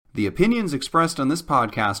The opinions expressed on this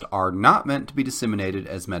podcast are not meant to be disseminated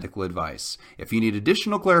as medical advice. If you need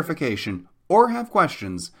additional clarification or have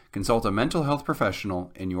questions, consult a mental health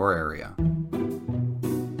professional in your area.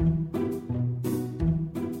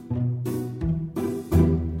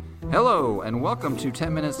 Hello, and welcome to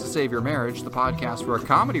 10 Minutes to Save Your Marriage, the podcast where a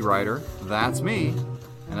comedy writer, that's me,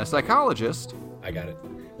 and a psychologist, I got it,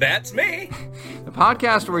 that's me, the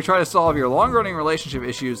podcast where we try to solve your long-running relationship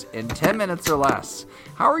issues in 10 minutes or less.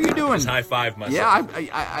 How are you doing? Just high five myself.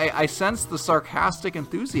 Yeah, I sense the sarcastic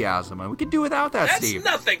enthusiasm, and we could do without that, That's Steve.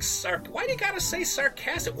 nothing, Why do you gotta say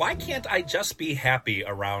sarcastic? Why can't I just be happy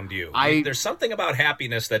around you? There's something about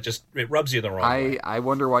happiness that just, it rubs you the wrong way. I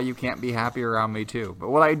wonder why you can't be happy around me, too. But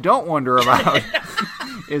what I don't wonder about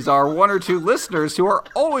is our one or two listeners who are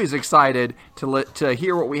always excited to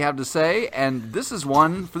hear what we have to say, and this is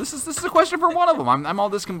a question for one of them. I'm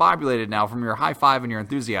all discombobulated now from your high five and your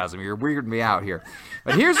enthusiasm. You're weirding me out here.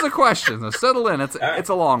 But here's the question. So settle in. It's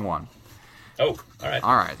a long one. Oh, all right.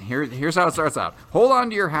 All right. Here's how it starts out. Hold on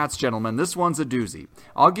to your hats, gentlemen. This one's a doozy.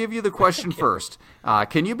 I'll give you the question first.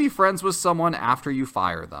 Can you be friends with someone after you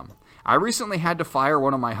fire them? I recently had to fire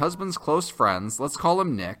one of my husband's close friends, let's call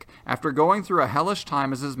him Nick, after going through a hellish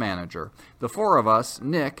time as his manager. The four of us,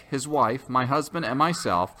 Nick, his wife, my husband, and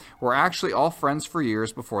myself, were actually all friends for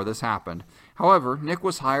years before this happened. However, Nick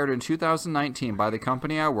was hired in 2019 by the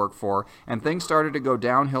company I work for, and things started to go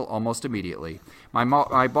downhill almost immediately.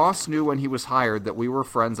 My boss knew when he was hired that we were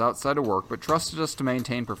friends outside of work, but trusted us to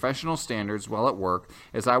maintain professional standards while at work,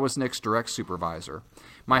 as I was Nick's direct supervisor.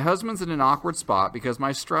 My husband's in an awkward spot because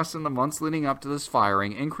my stress in the months leading up to this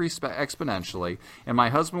firing increased exponentially, and my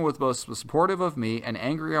husband was both supportive of me and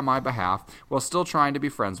angry on my behalf while still trying to be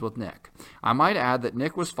friends with Nick. I might add that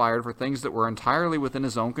Nick was fired for things that were entirely within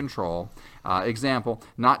his own control. Example,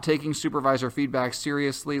 not taking supervisor feedback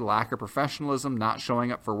seriously, lack of professionalism, not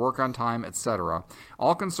showing up for work on time, etc.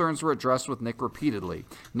 All concerns were addressed with Nick repeatedly.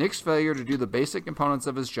 Nick's failure to do the basic components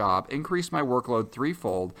of his job increased my workload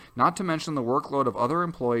threefold, not to mention the workload of other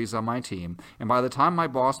employees on my team, and by the time my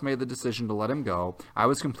boss made the decision to let him go, I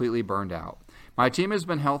was completely burned out. My team has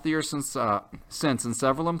been healthier since, and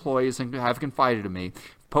several employees have confided to me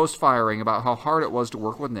post-firing about how hard it was to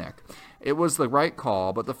work with Nick. It was the right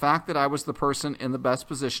call, but the fact that I was the person in the best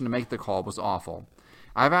position to make the call was awful.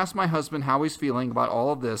 I've asked my husband how he's feeling about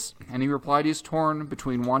all of this, and he replied he's torn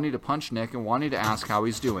between wanting to punch Nick and wanting to ask how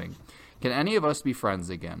he's doing. Can any of us be friends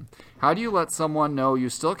again? How do you let someone know you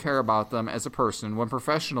still care about them as a person when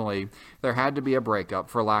professionally there had to be a breakup,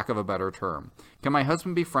 for lack of a better term? Can my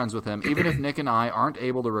husband be friends with him even if Nick and I aren't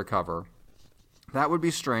able to recover? That would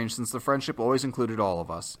be strange since the friendship always included all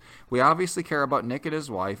of us. We obviously care about Nick and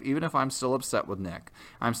his wife, even if I'm still upset with Nick.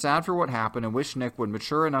 I'm sad for what happened and wish Nick would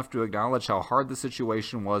mature enough to acknowledge how hard the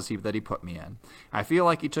situation was that he put me in. I feel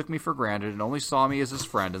like he took me for granted and only saw me as his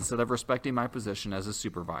friend instead of respecting my position as his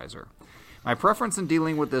supervisor. My preference in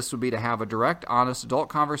dealing with this would be to have a direct, honest, adult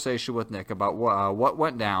conversation with Nick about what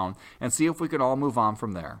went down and see if we could all move on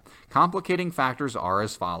from there. Complicating factors are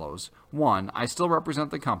as follows. 1. I still represent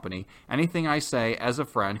the company. Anything I say as a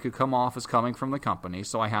friend could come off as coming from the company,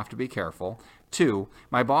 so I have to be careful. 2.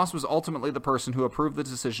 My boss was ultimately the person who approved the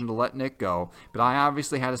decision to let Nick go, but I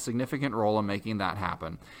obviously had a significant role in making that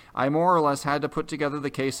happen. I more or less had to put together the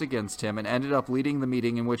case against him and ended up leading the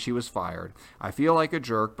meeting in which he was fired. I feel like a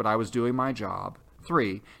jerk, but I was doing my job.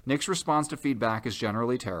 3. Nick's response to feedback is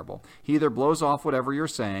generally terrible. He either blows off whatever you're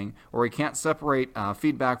saying, or he can't separate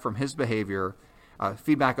feedback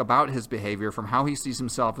about his behavior from how he sees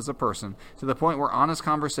himself as a person, to the point where honest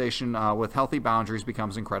conversation with healthy boundaries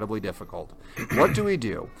becomes incredibly difficult. What do we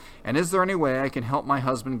do? And is there any way I can help my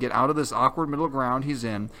husband get out of this awkward middle ground he's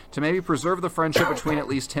in to maybe preserve the friendship between at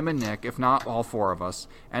least him and Nick, if not all four of us?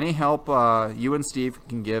 Any help you and Steve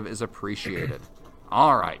can give is appreciated.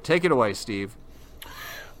 All right, take it away, Steve.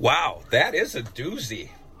 Wow, that is a doozy.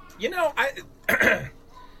 You know,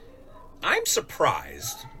 I'm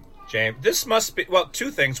surprised, James. This must be, well, two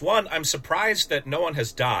things. One, I'm surprised that no one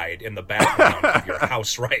has died in the background of your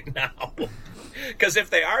house right now. Because if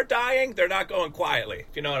they are dying, they're not going quietly,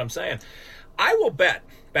 if you know what I'm saying. I will bet,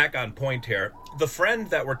 back on point here, the friend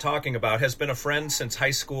that we're talking about has been a friend since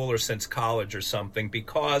high school or since college or something,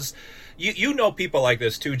 because you know people like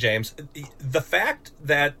this too, James. The fact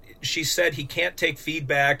that she said he can't take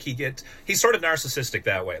feedback, he's sort of narcissistic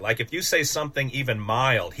that way. Like if you say something even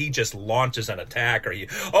mild, he just launches an attack, or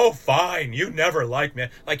oh fine, you never liked me.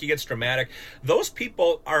 Like he gets dramatic. Those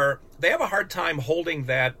people they have a hard time holding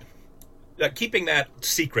that, keeping that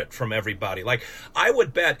secret from everybody. Like I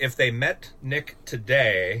would bet if they met Nick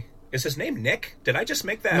today, is his name Nick? Did I just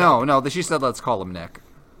make that up? No, she said let's call him Nick.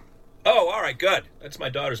 Oh, all right, good. That's my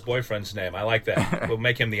daughter's boyfriend's name. I like that. We'll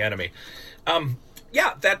make him the enemy.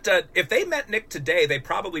 Yeah, that if they met Nick today, they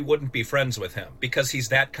probably wouldn't be friends with him because he's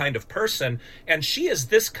that kind of person, and she is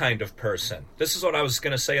this kind of person. This is what I was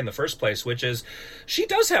going to say in the first place, which is she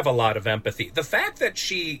does have a lot of empathy. The fact that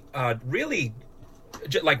she really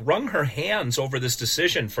like wrung her hands over this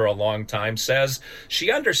decision for a long time says she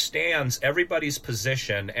understands everybody's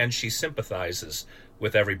position and she sympathizes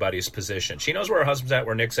with everybody's position. She knows where her husband's at,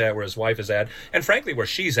 where Nick's at, where his wife is at, and frankly, where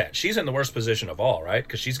she's at. She's in the worst position of all, right?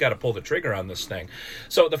 Because she's got to pull the trigger on this thing.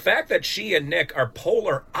 So the fact that she and Nick are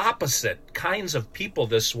polar opposite kinds of people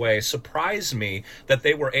this way surprised me that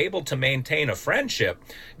they were able to maintain a friendship.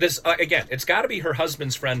 This, again, it's got to be her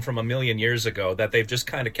husband's friend from a million years ago that they've just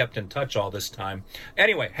kind of kept in touch all this time.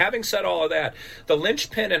 Anyway, having said all of that, the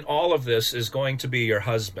linchpin in all of this is going to be your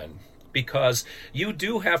husband, because you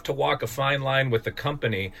do have to walk a fine line with the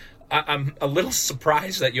company. I'm a little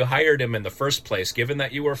surprised that you hired him in the first place, given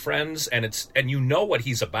that you were friends and you know what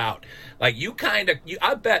he's about. Like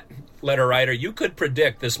I bet, letter writer, you could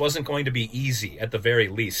predict this wasn't going to be easy at the very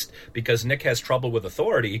least, because Nick has trouble with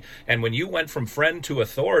authority, and when you went from friend to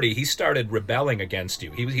authority, he started rebelling against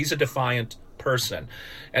you. He's a defiant person.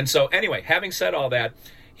 And so anyway, having said all that,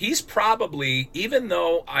 he's probably, even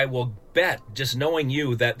though I will bet, just knowing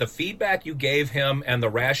you, that the feedback you gave him and the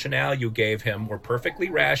rationale you gave him were perfectly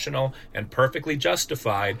rational and perfectly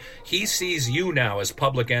justified, he sees you now as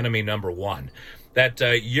public enemy number one. That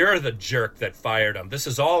you're the jerk that fired him. This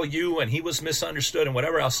is all you, and he was misunderstood and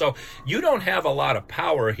whatever else. So you don't have a lot of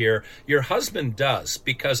power here. Your husband does,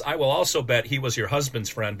 because I will also bet he was your husband's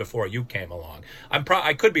friend before you came along.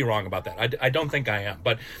 I could be wrong about that. I don't think I am.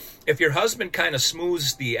 But if your husband kind of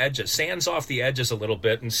smooths the edges, sands off the edges a little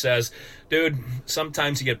bit and says, dude,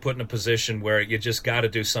 sometimes you get put in a position where you just got to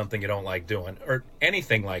do something you don't like doing, or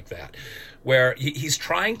anything like that, where he's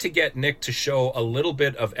trying to get Nick to show a little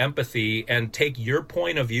bit of empathy and take your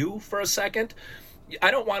point of view for a second. I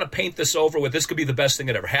don't want to paint this over with this could be the best thing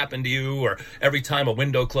that ever happened to you, or every time a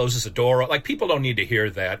window closes a door. Like, people don't need to hear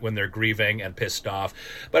that when they're grieving and pissed off.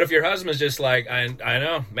 But if your husband's just like, I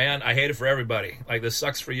know, man, I hate it for everybody. Like, this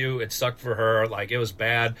sucks for you. It sucked for her. Like, it was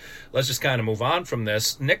bad. Let's just kind of move on from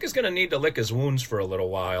this. Nick is going to need to lick his wounds for a little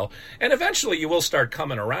while. And eventually you will start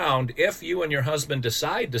coming around if you and your husband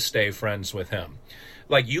decide to stay friends with him.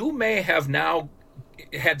 Like, you may have now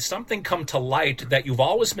had something come to light that you've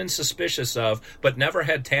always been suspicious of, but never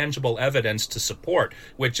had tangible evidence to support,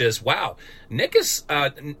 which is, wow, Nick is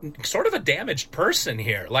sort of a damaged person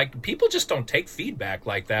here. Like, people just don't take feedback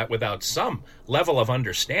like that without some level of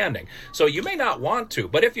understanding. So you may not want to,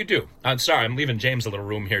 but if you do, I'm sorry, I'm leaving James a little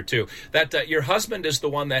room here too, that your husband is the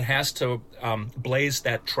one that has to blaze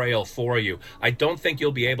that trail for you. I don't think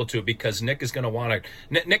you'll be able to, because Nick isn't going to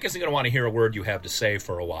want to hear a word you have to say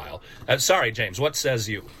for a while. Sorry, James, what says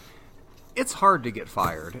you? It's hard to get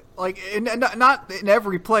fired. Like, not in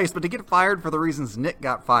every place, but to get fired for the reasons Nick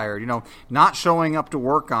got fired. You know, not showing up to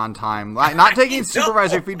work on time, not taking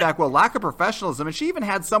supervisory feedback well, lack of professionalism. And she even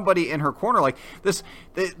had somebody in her corner. Like, this,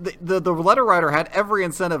 the letter writer had every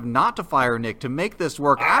incentive not to fire Nick, to make this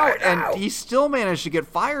work out, and he still managed to get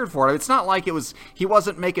fired for it. It's not like he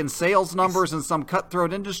wasn't making sales numbers in some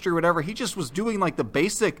cutthroat industry or whatever. He just was doing like the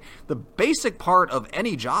basic part of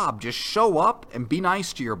any job. Just show up and be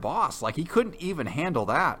nice to your boss. Like, he couldn't even handle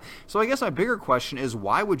that. So I guess my bigger question is,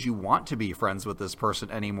 why would you want to be friends with this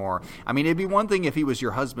person anymore? I mean, it'd be one thing if he was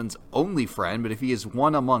your husband's only friend, but if he is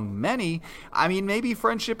one among many, I mean, maybe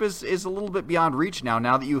friendship is a little bit beyond reach now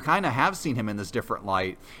that you kind of have seen him in this different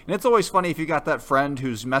light. And it's always funny if you got that friend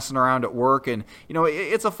who's messing around at work, and, you know,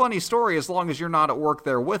 it's a funny story as long as you're not at work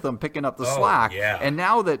there with him, picking up the slack. Yeah. And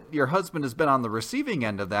now that your husband has been on the receiving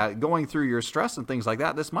end of that, going through your stress and things like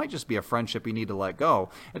that, this might just be a friendship you need to let go.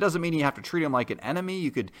 It doesn't mean you have to treat him like an enemy.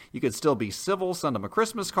 You could still be civil, send him a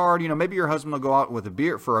Christmas card. You know, maybe your husband will go out with a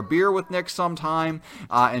beer with Nick sometime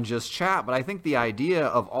and just chat. But I think the idea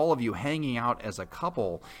of all of you hanging out as a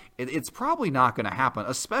couple, it's probably not going to happen,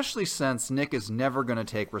 especially since Nick is never going to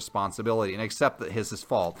take responsibility and accept that his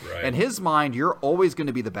fault. Right. In his mind, you're always going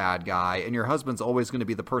to be the bad guy, and your husband's always going to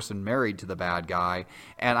be the person married to the bad guy.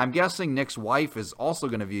 And I'm guessing Nick's wife is also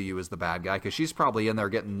going to view you as the bad guy, because she's probably in there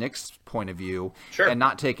getting Nick's point of view and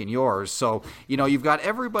not taking yours. So, you know, you've got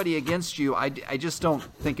everybody against you. I just don't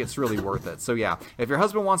think it's really worth it. So, yeah, if your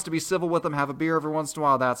husband wants to be civil with him, have a beer every once in a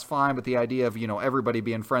while, that's fine. But the idea of, you know, everybody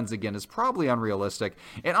being friends again is probably unrealistic.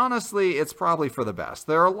 And honestly, it's probably for the best.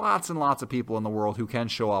 There are lots and lots of people in the world who can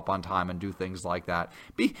show up on time and do things like that.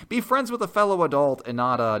 Be friends with a fellow adult and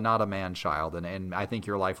not a man-child, and I think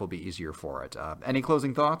your life will be easier for it. Any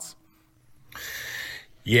closing thoughts?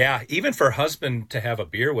 Yeah, even for husband to have a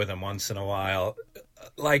beer with him once in a while.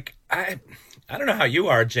 Like I don't know how you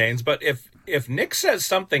are, James, but if Nick says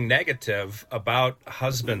something negative about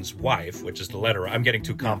husband's wife, which is the letter, I'm getting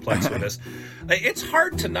too complex with this. It's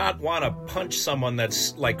hard to not want to punch someone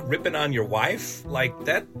that's like ripping on your wife. Like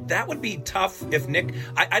that would be tough if Nick,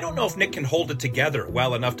 I don't know if Nick can hold it together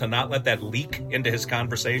well enough to not let that leak into his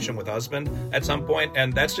conversation with husband at some point,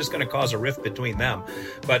 and that's just going to cause a rift between them.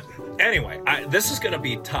 But anyway, this is going to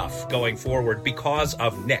be tough going forward because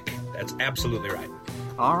of Nick. That's absolutely right.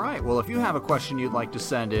 All right. Well, if you have a question you'd like to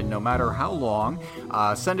send in, no matter how long,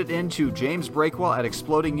 send it in to James Breakwell at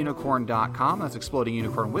explodingunicorn.com. That's Exploding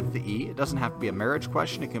Unicorn with the E. It doesn't have to be a marriage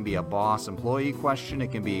question. It can be a boss-employee question.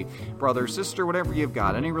 It can be brother, sister, whatever you've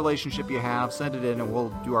got. Any relationship you have, send it in and we'll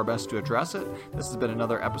do our best to address it. This has been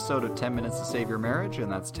another episode of 10 Minutes to Save Your Marriage,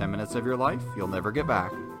 and that's 10 minutes of your life you'll never get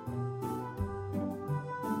back.